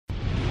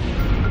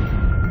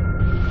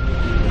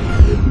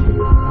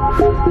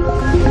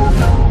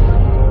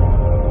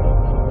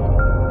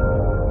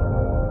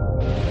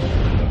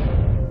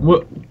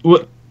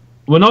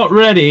we're not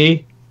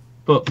ready,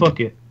 but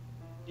fuck it.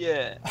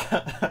 Yeah.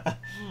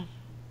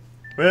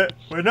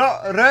 we're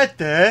not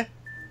ready,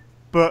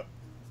 but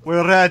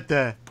we're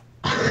ready.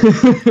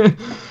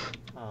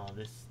 Oh,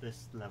 this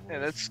level. Okay,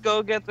 let's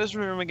go get this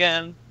room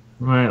again.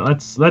 Right,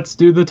 let's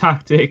do the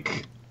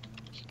tactic.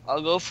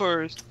 I'll go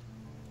first.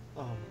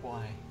 Oh,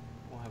 why?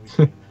 Why are we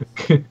doing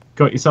this?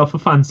 Got yourself a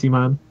fancy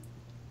man.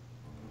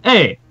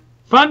 Hey,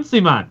 fancy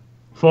man!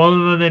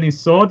 Fallen on any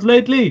swords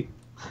lately?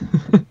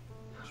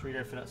 Should we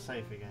go for that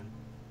safe again?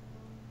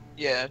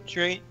 Yeah,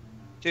 3,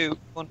 2,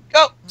 1,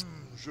 go!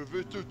 Je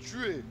vais te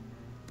tuer.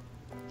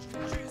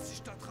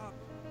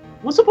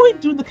 What's the point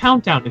of doing the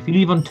countdown if you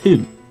leave on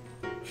 2?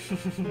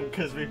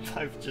 Because we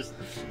both just...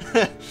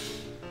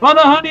 For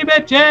the honey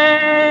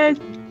bitches!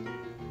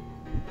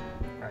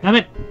 Right. Damn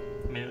it.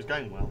 I mean, it was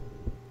going well.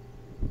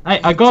 Hey,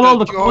 I got all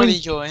the Jordy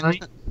coins. joined.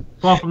 Right?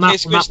 Well, from that, Okay,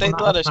 from Squish, that, stay from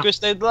the ladder, that, Squish,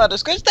 stay the ladder,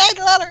 Squish, stay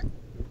the ladder!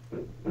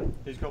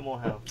 Who's got more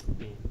health?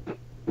 Me.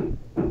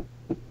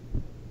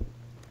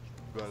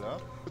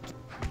 Voilà.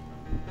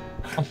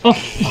 Oh, fuck.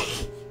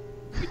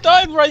 You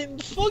died right in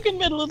the fucking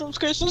middle of them,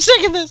 Squish, I'm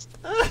sick of this!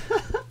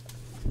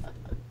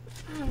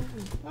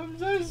 I'm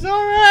so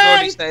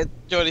sorry!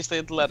 Jordy, stay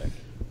at the ladder.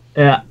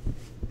 Yeah.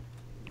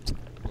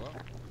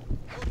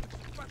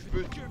 Je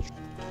vais te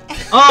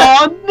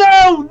Oh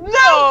no! No!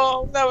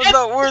 No, that was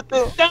not worth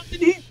it. Down in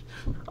here.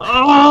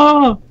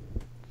 Oh!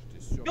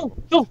 tuer. Go!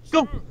 Go!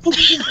 Go! Go!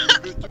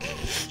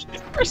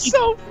 We're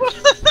so fun!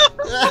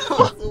 That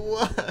was the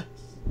worst.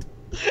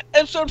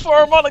 Episode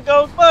 4 of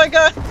Monaco, bye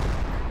guys!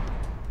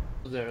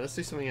 There, let's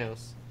do something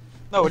else.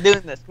 No, we're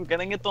doing this, we're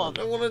getting it I done.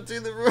 don't want to do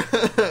the run.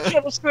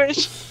 Shut up,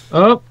 Squish!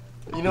 Oh!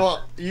 You know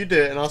what? You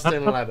do it and I'll stay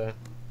on the ladder.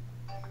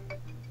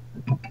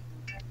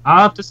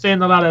 I'll have to stay in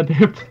the ladder,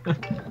 dude.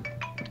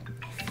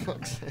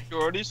 Fuck's sake.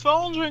 Jordy's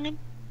phone's ringing.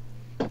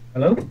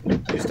 Hello?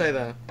 You stay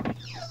there.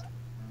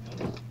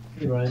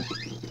 You're right.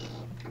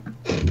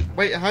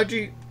 Wait, how'd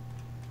you...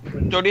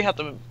 Jordy had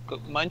to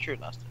mind shoot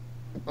last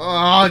time.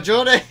 Oh,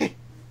 Jordy!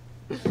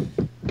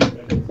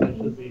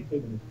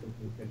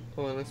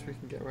 Oh, unless we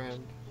can get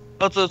around.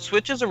 But the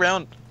switch is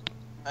around.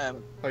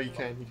 Oh, you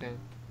can.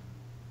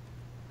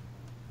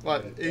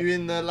 Right, are you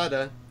in the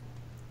ladder?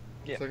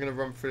 Yeah. So I'm gonna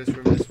run through this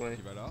room this way.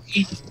 Tu vas là.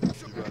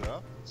 Tu vas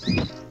là.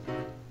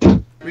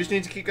 We just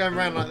need to keep going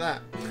around like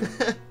that.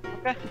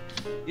 Okay.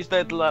 You stay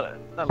at the ladder.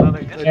 That ladder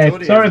again. No, Hey,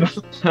 Jordy sorry is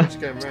about just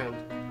going round.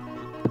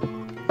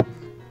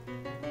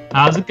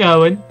 How's it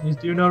going? You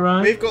doing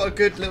alright? We've got a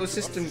good little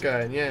system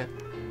going, yeah.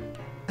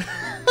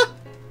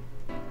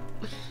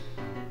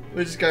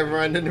 We're just going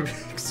round in a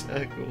big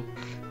circle.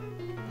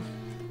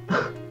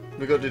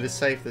 We've got to do the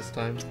safe this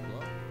time.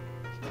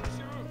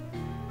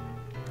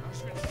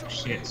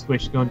 Shit,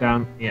 Squish going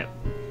down. Yep.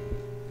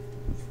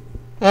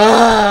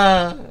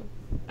 Ah!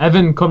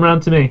 Evan, come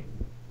round to me.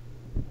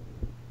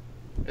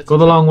 It's Go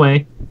the long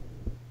way.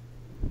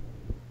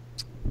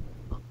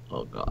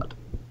 Oh god.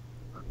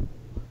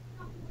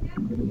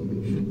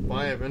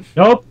 Bye, Evan.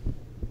 Nope.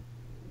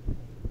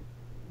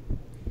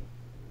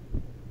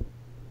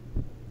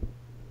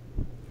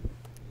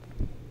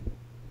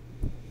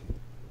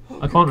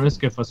 I can't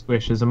risk it for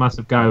Squish. There's a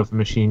massive guy with a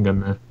machine gun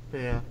there.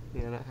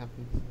 Yeah, that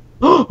happens.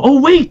 Oh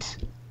wait!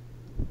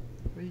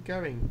 Where are you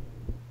going?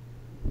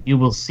 You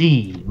will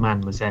see,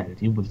 mademoiselle.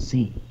 You will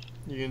see.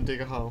 You gonna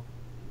dig a hole?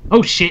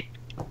 Oh shit!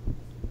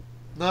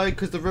 No,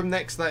 because the room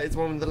next to that is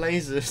one with the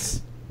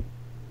lasers.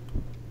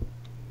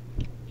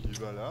 Tu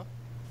vas là.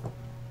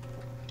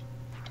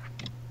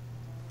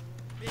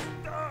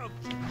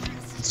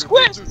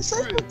 Squish! The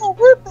cycle won't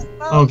work this time.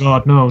 Oh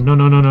god, no, no,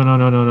 no, no, no, no,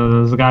 no, no, no.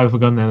 There's a guy with a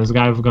gun there. There's a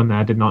guy with a gun there.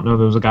 I did not know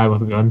there was a guy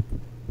with a gun.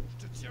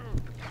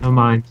 Never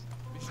mind.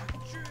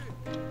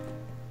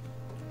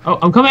 Oh,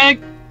 I'm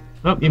coming!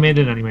 Oh, you made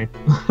it anyway.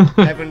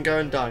 Evan, go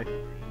and die.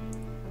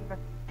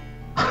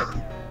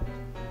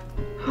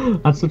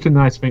 That's such a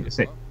nice thing to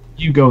say.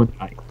 You go and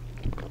die.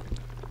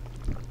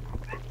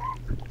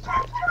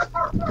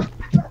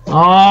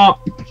 Oh,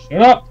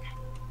 shut up!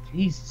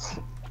 Jesus.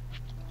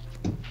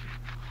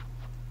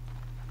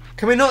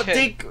 Can we not Okay.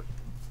 dig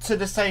to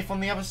the safe on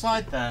the other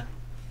side there?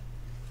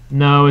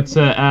 No, it's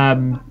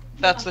a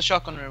That's the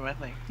shotgun room, I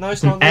think. No,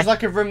 it's not. There's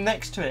like a room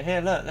next to it. Here,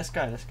 look. Let's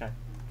go.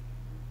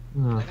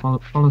 Oh,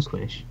 follow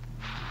Squish.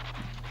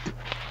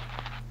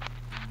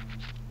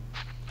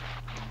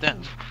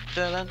 Dun,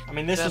 dun, dun, I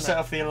mean, this will dun, set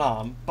off the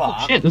alarm, but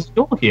Oh shit, there's a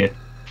door here.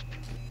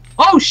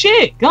 Oh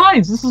shit,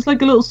 guys, this is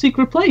like a little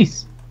secret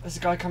place. there's a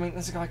guy coming.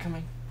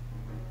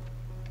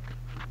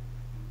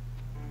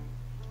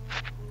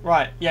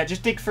 Right, yeah,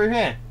 just dig through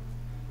here.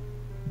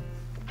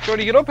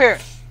 Jordy, get up here!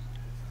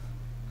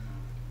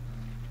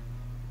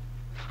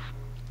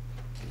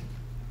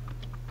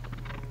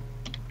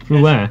 Through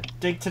Yeah, where?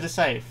 Dig to the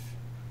safe.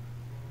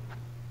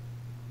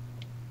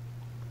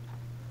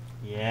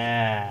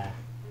 Yeah.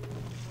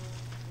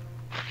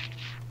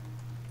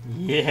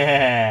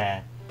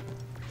 Yeah.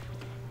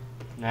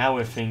 Now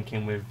we're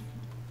thinking with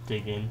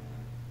digging.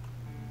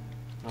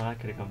 Oh, that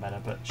could have gone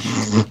better, but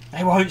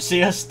they won't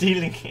see us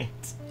stealing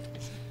it.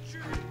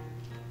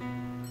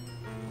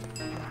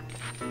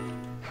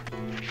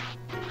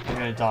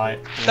 gonna die.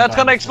 That's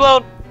gonna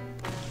explode!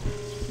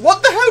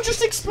 What the hell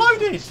just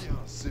exploded?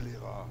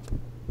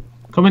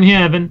 Come in here,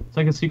 Evan. It's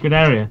like a secret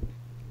area.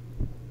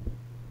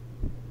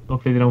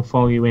 Hopefully they don't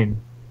follow you in.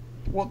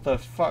 What the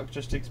fuck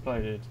just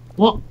exploded?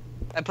 What?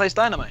 I placed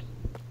dynamite.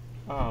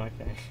 Oh,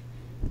 okay.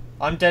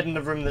 I'm dead in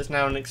the room that's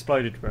now an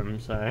exploded room,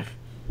 so...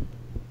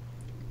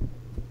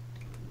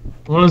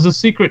 Well, there's a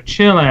secret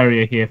chill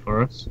area here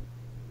for us.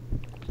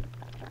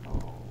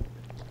 Oh.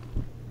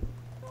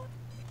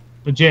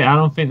 Legit, I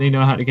don't think they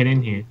know how to get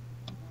in here.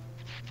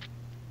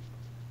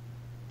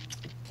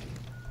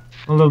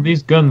 Although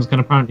these guns can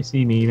apparently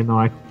see me even though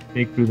I can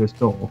dig through this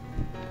door.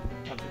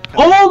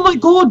 Oh my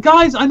god,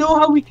 guys! I know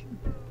how we can...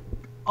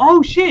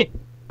 Oh shit!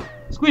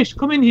 Squish,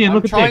 come in here and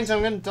look at this.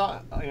 I'm gonna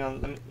die. Hang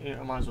on,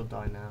 I might as well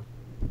die now.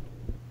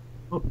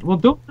 Well,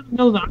 don't let them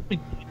know that I'm in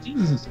here.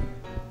 Jesus.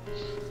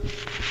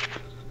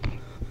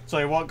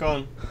 Sorry, what? Go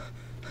on.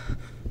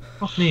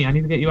 Fuck me, I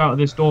need to get you out of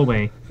this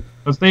doorway.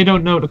 Because they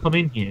don't know to come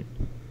in here.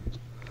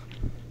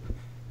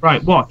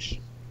 Right, watch.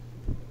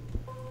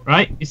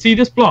 Right, you see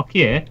this block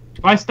here?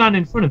 If I stand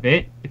in front of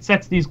it, it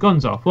sets these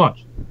guns off,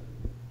 watch.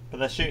 But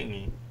they're shooting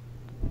you.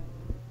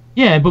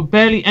 Yeah, but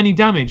barely any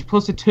damage,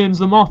 plus it turns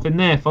them off in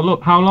there for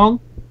look how long?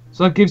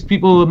 So that gives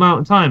people the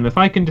amount of time. If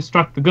I can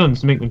distract the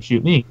guns to make them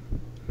shoot me,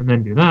 and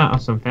then do that or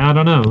something, I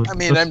don't know. I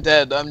mean, I'm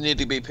dead. I need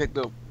to be picked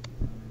up.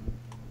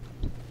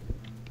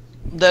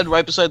 I'm dead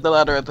right beside the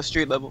ladder at the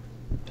street level.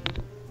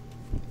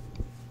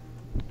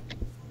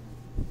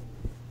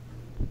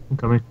 I'm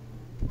coming.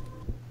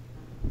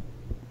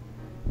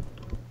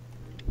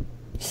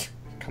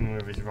 Coming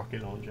with his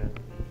rocket launcher.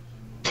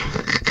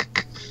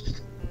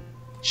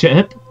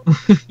 Shit.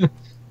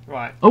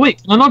 Right. Oh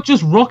wait, can I not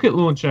just rocket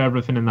launcher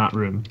everything in that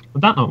room?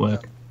 Would that not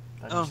work?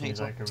 That I don't just think seems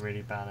so. like a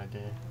really bad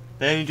idea.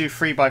 They only do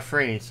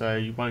 3x3, so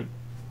you won't.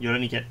 You'll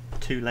only get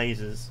 2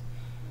 lasers.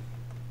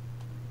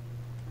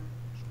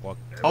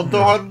 Hold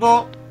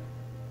on.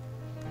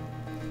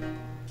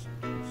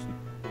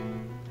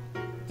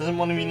 Doesn't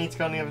one of you need to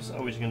go on the other side?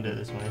 Oh, we're just gonna do it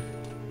this way.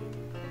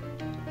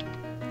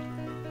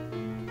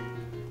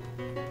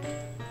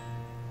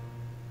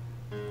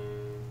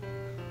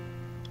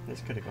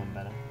 This could have gone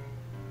better.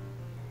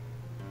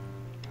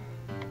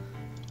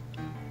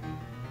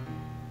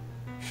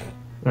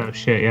 Oh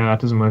shit, yeah, that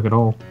doesn't work at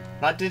all.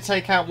 That did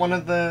take out one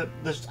of the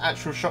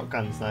actual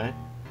shotguns, though.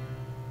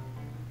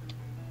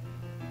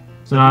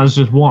 So now there's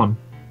just one.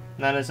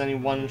 Now there's only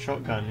one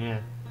shotgun,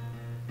 yeah.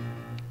 Do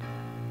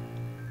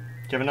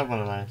you have another one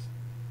of those?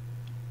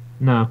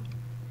 No.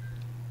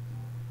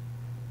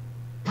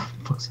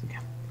 Fuck's sake.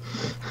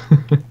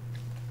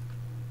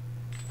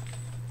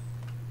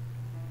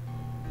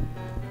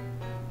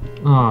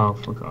 Oh,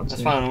 for God's That's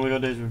sake. fine, all we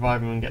gotta do is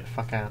revive him and get the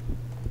fuck out.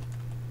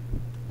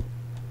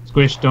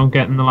 Squish, don't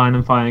get in the line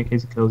and fire in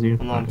case it kills you.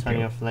 I'm not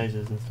turning off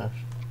lasers and stuff.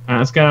 Alright,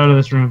 let's get out of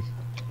this room.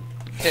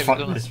 Okay, Fuck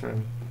we're done. this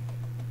room.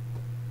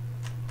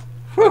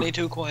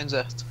 22 coins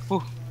left.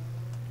 Whew.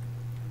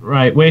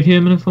 Right, wait here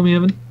a minute for me,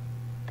 Evan.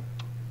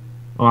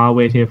 Oh, I'll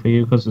wait here for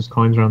you because there's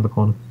coins around the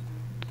corner.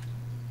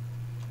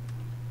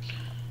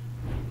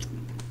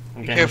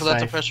 I'm getting Careful,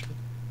 that's a safe. pressure.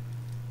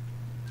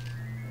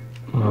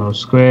 Oh,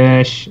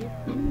 Squish.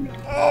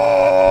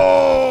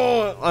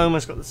 Oh! I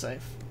almost got the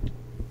safe.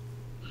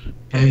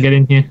 Evan, get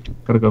in here.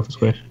 Gotta go for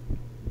Squish.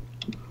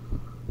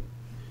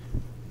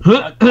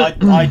 I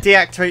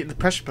deactivated the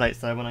pressure plates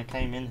though when I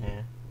came in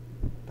here,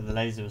 but the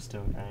laser was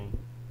still going.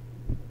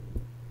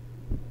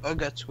 I'll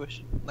get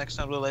Squish next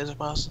time the laser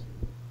passes.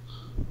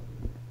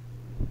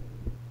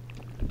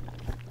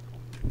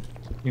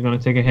 You're gonna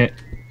take a hit.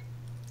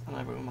 I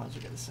know, but we might as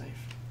well get the safe.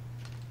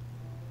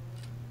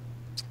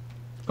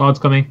 God's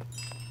coming.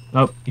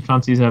 Oh, he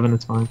fancies Evan,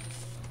 it's fine.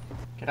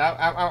 Get out,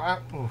 out, out,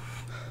 out.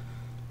 Oof.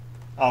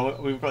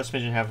 Oh, we've got a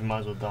smidgen health, we might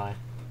as well die.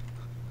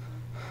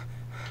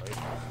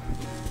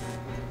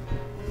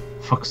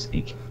 Fuck's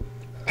sake.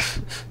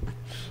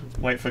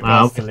 Wait for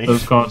Wow, guys to leave.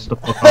 those guards to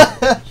fuck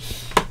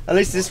off. At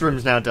least this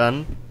room's now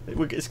done.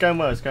 It's going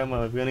well, it's going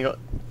well. We've only got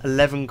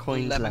 11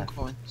 coins 11 left.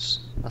 coins.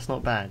 That's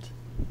not bad.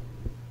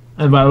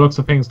 And by the looks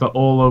of things, they're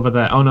all over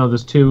there. Oh no,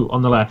 there's 2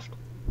 on the left.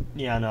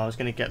 Yeah, I know, I was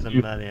going to get them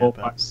 2, earlier, 4,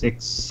 but 5,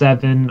 6,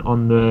 7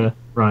 on the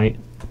right.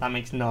 that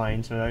makes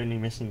 9, so we're only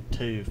missing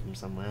 2 from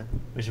somewhere.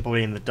 Which are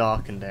probably in the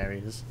darkened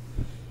areas.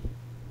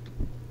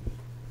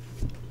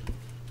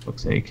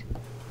 Fuck's sake.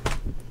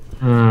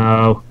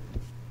 Oh.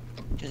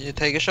 Can you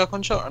take a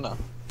shotgun shot or not?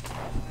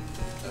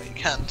 No, you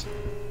can't.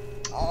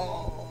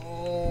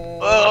 Oh.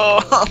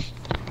 Oh.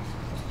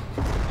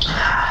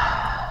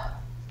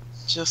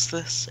 Just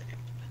this.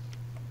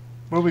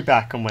 We'll be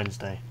back on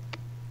Wednesday.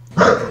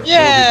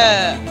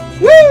 Yeah!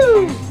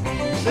 Woo!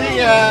 See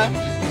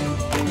ya!